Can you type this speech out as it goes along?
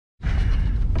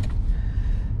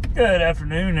Good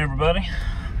afternoon, everybody.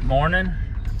 Morning,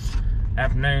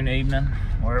 afternoon, evening,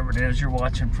 wherever it is you're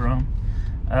watching from.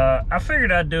 I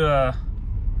figured I'd do a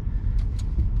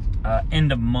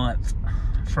end of month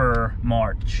for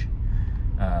March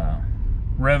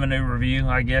revenue review,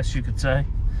 I guess you could say.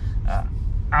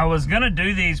 I was gonna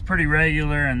do these pretty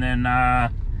regular, and then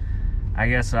I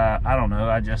guess I don't know,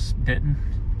 I just didn't.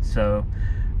 So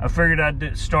I figured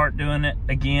I'd start doing it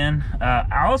again.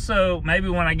 I also, maybe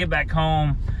when I get back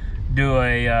home, do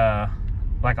a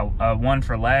like a one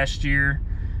for last year,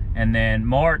 and then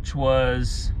March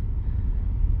was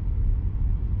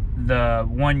the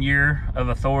 1 year of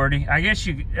authority. I guess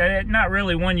you, not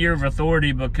really 1 year of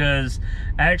authority, because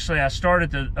actually I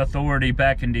started the authority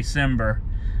back in December,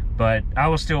 but I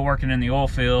was still working in the oil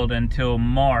field until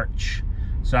March.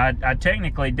 So I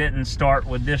technically didn't start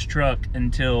with this truck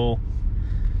until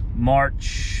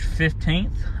March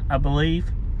 15th, I believe.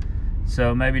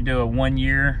 So maybe do a 1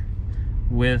 year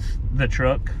with the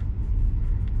truck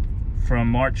from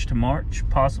March to March,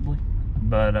 possibly.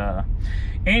 But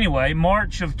anyway,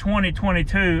 March of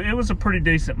 2022, it was a pretty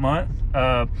decent month.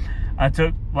 I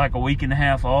took like a week and a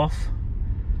half off,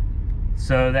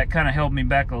 so that kind of held me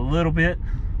back a little bit.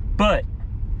 But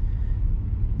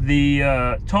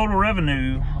the total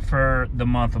revenue for the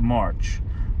month of March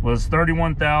was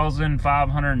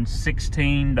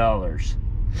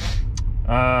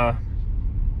 $31,516.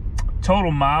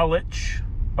 Total mileage,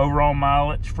 overall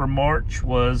mileage for March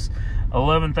was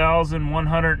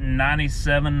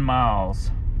 11,197 miles.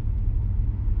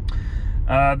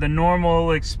 The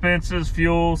normal expenses: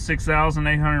 fuel,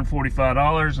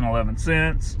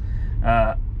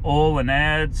 $6,845.11. Oil and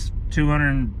ads,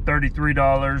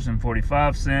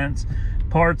 $233.45.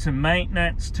 Parts and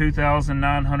maintenance,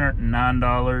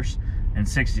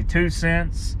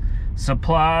 $2,909.62.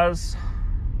 Supplies,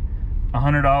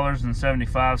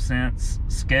 $100.75.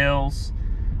 Scales,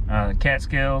 cat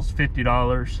scales,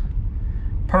 $50.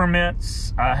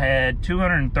 Permits, I had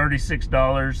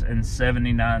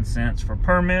 $236.79 for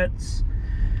permits.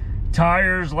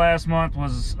 Tires last month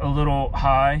was a little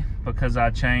high because I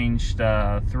changed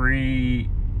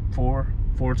four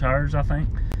tires, I think.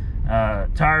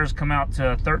 Tires come out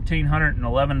to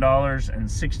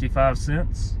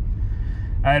 $1,311.65.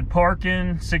 I had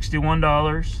parking,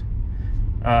 $61.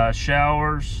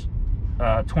 Showers,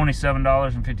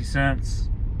 $27.50.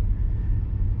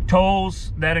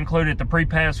 Tolls, that included the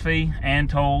pre-pass fee and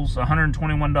tolls,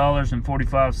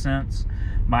 $121.45.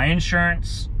 My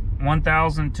insurance,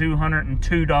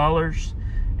 $1,202,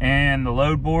 and the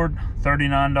load board,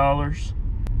 $39.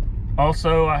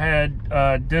 Also, I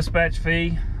had dispatch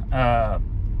fee, or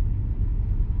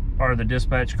the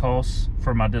dispatch costs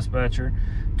for my dispatcher,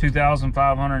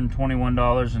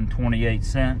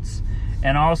 $2,521.28,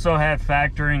 and also had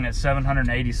factoring at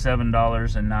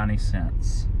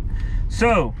 $787.90.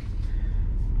 So,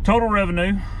 total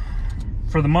revenue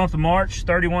for the month of March,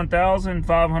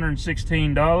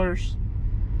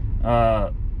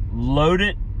 $31,516.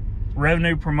 Loaded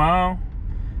revenue per mile,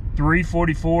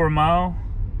 $344 a mile.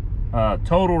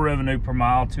 Total revenue per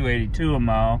mile, $282 a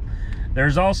mile.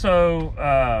 There's also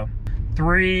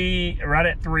right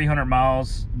at 300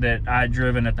 miles that I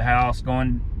driven at the house,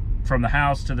 going from the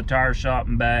house to the tire shop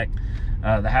and back,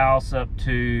 the house up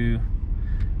to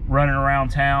running around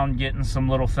town, getting some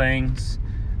little things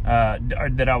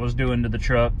that I was doing to the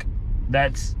truck.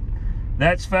 That's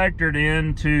factored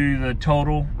into the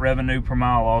total revenue per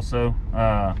mile also.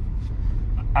 I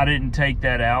didn't take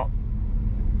that out,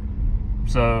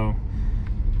 so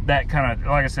that kind of,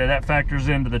 like I said, that factors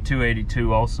into the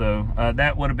 282 also.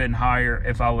 That would have been higher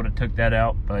if I would have took that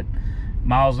out, but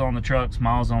miles on the truck,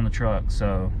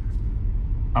 so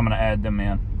I'm gonna add them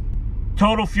in.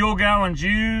 Total fuel gallons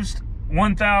used,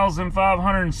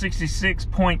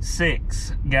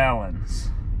 1,566.6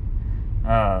 gallons.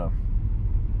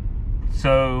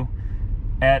 So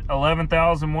at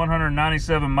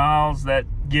 11,197 miles, that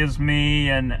gives me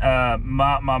my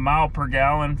mile per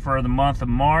gallon for the month of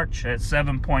March at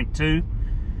 7.2.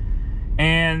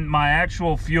 And my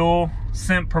actual fuel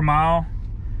cent per mile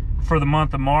for the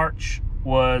month of March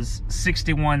was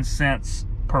 61 cents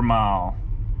per mile.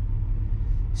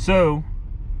 So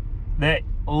that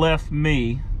left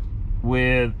me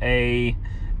with a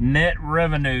net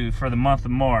revenue for the month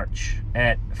of March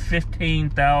at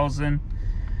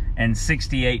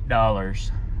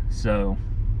 $15,068. So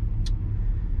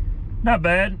not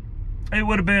bad. It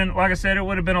would have been, like I said, it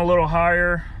would have been a little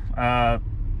higher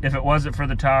if it wasn't for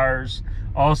the tires.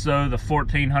 Also, the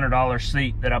 $1,400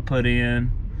 seat that I put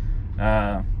in.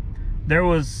 There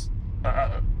was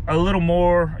a little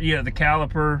more, yeah, the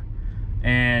caliper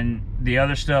and the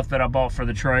other stuff that I bought for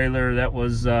the trailer, that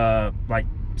was like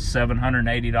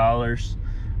 $780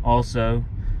 also.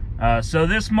 So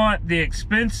this month, the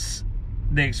expense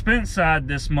side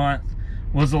this month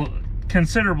was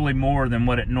considerably more than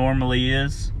what it normally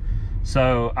is.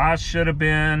 So I should have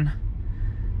been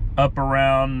up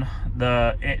around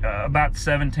the about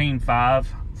 $17,500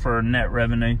 for net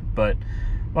revenue, but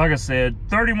like I said,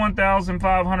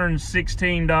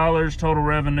 $31,516 total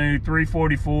revenue,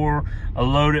 $344 a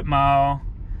loaded mile,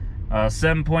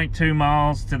 7.2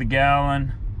 miles to the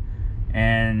gallon,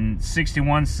 and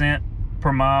 61 cents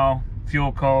per mile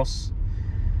fuel costs,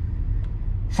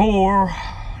 for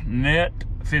net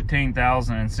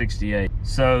 $15,068.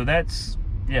 So that's,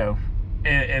 you know,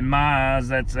 in my eyes,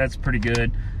 that's pretty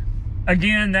good.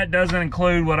 Again, that doesn't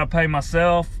include what I pay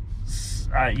myself.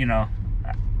 You know,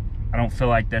 I don't feel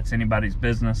like that's anybody's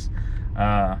business.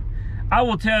 I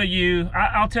will tell you,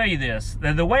 I'll tell you this,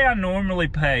 the way I normally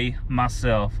pay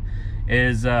myself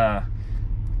is I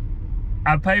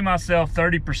pay myself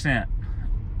 30%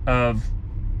 of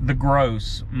the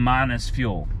gross minus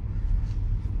fuel.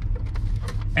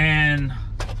 And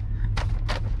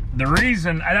the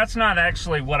reason, that's not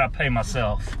actually what I pay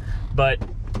myself, but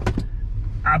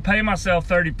I pay myself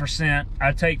 30%.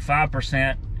 I take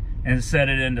 5% and set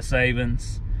it into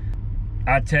savings.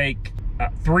 I take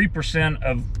 3%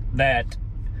 of that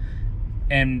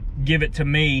and give it to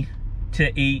me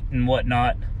to eat and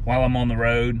whatnot while I'm on the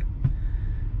road.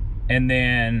 And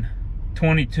then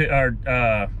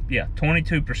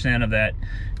 22% of that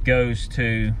goes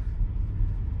to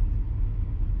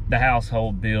the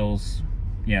household bills,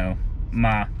 you know,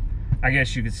 I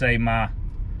guess you could say my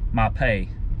pay.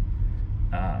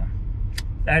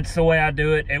 That's the way I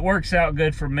do it. It works out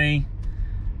good for me.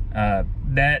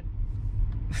 That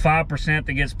 5%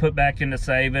 that gets put back into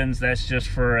savings, that's just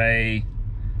for I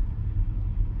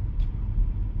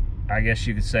guess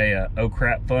you could say a oh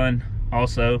crap fund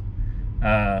also.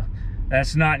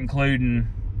 That's not including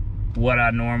what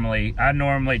I normally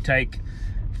take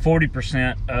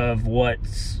 40% of what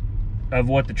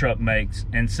the truck makes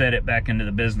and set it back into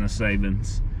the business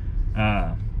savings.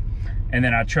 And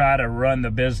then I try to run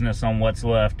the business on what's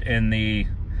left in the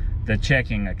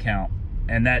checking account,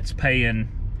 and that's paying,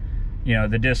 you know,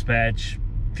 the dispatch,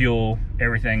 fuel,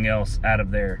 everything else out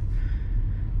of there.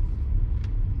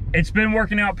 It's been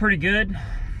working out pretty good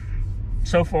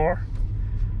so far.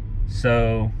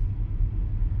 So,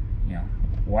 you know,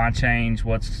 why change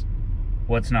what's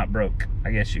not broke,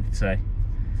 I guess you could say.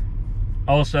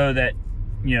 Also, that,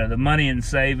 you know, the money in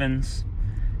savings,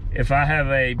 if I have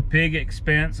a big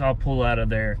expense, I'll pull out of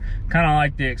there. Kind of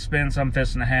like the expense I'm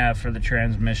fixing to have for the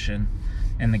transmission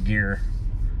and the gear.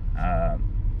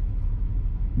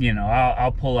 You know,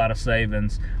 I'll pull out of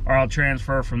savings, or I'll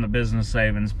transfer from the business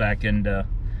savings back into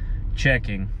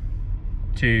checking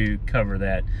to cover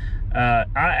that. I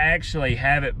actually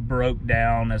have it broke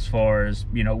down as far as,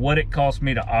 you know, what it costs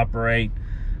me to operate,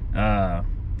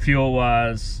 fuel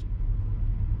wise,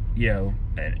 you know,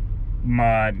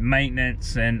 my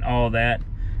maintenance and all that.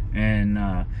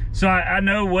 And so I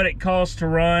know what it costs to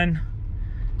run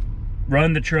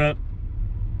the truck.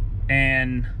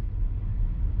 And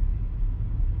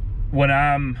when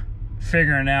I'm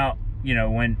figuring out, you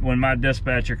know, when my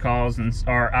dispatcher calls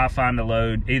or I find a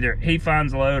load, either he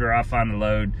finds a load or I find a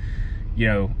load, you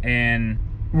know, and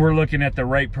we're looking at the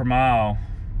rate per mile,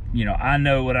 you know, I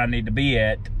know what I need to be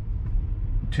at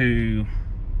to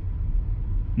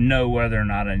know whether or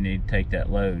not I need to take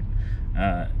that load.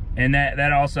 And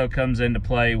that also comes into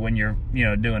play when you're, you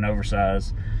know, doing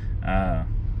oversize.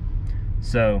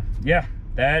 So yeah,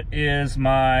 that is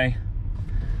my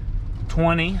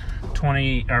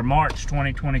March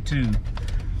 2022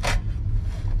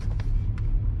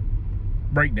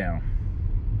 breakdown.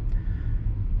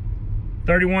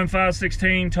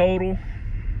 31,516 total,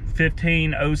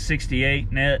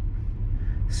 15,068 net,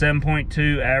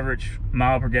 7.2 average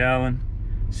mile per gallon,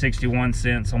 61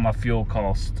 cents on my fuel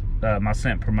cost, my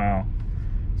cent per mile.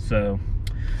 So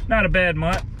not a bad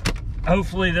month.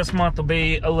 Hopefully this month will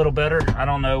be a little better. I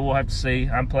don't know, we'll have to see.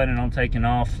 I'm planning on taking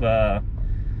off the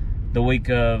week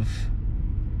of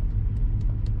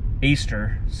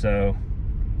Easter, so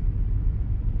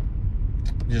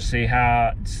just see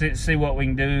what we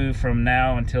can do from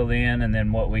now until then, and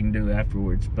then what we can do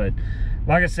afterwards. But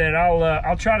like I said,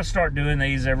 I'll try to start doing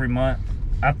these every month.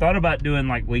 I thought about doing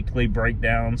like weekly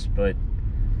breakdowns, but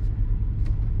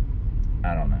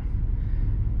I don't know,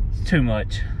 it's too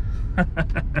much.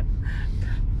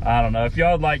 I don't know. If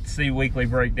y'all would like to see weekly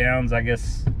breakdowns, I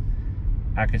guess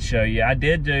I could show you. I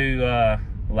did do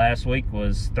last week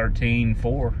was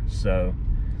 13.4, so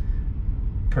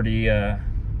pretty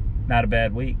not a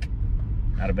bad week.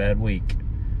 Not a bad week.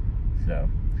 So,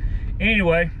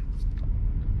 anyway,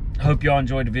 hope y'all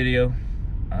enjoyed the video.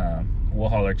 We'll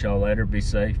holler at y'all later. Be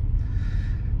safe.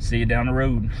 See you down the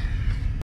road.